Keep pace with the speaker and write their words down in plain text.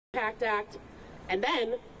PACT Act, and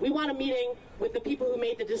then we want a meeting with the people who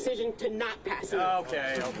made the decision to not pass it.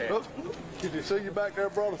 Okay. Oh, did you see you back there,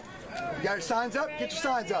 brother? You got your signs up? Get your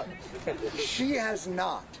signs up. She has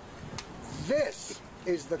not. This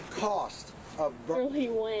is the cost of... He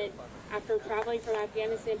went, after traveling from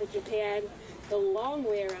Afghanistan to Japan, the long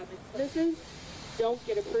way around. The citizens don't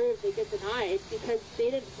get approved, they get denied because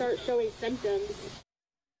they didn't start showing symptoms.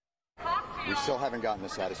 We still haven't gotten a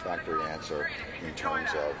satisfactory answer in terms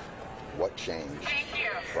of what changed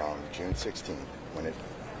from June 16th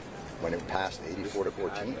when it passed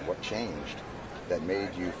 84-14. What changed that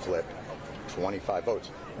made you flip 25 votes?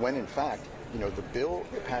 When in fact, you know, the bill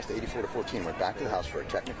that passed 84-14 went back to the House for a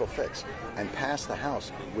technical fix and passed the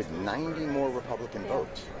House with 90 more Republican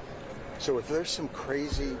votes. So if there's some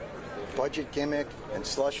crazy budget gimmick and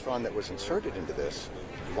slush fund that was inserted into this,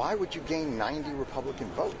 why would you gain 90 Republican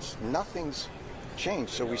votes? Nothing's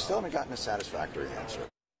changed, so we still haven't gotten a satisfactory answer.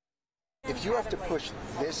 If you have to push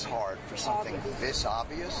this hard for something this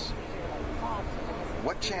obvious,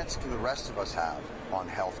 what chance do the rest of us have on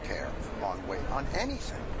health care, on weight, on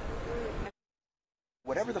anything?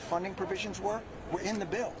 Whatever the funding provisions were in the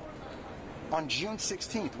bill. On June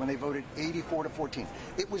 16th, when they voted 84-14,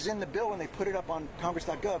 it was in the bill and they put it up on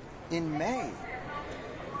Congress.gov in May.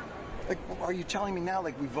 Like, are you telling me now,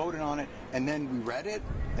 like, we voted on it and then we read it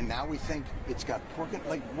and now we think it's got poor...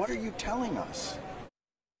 Like, what are you telling us?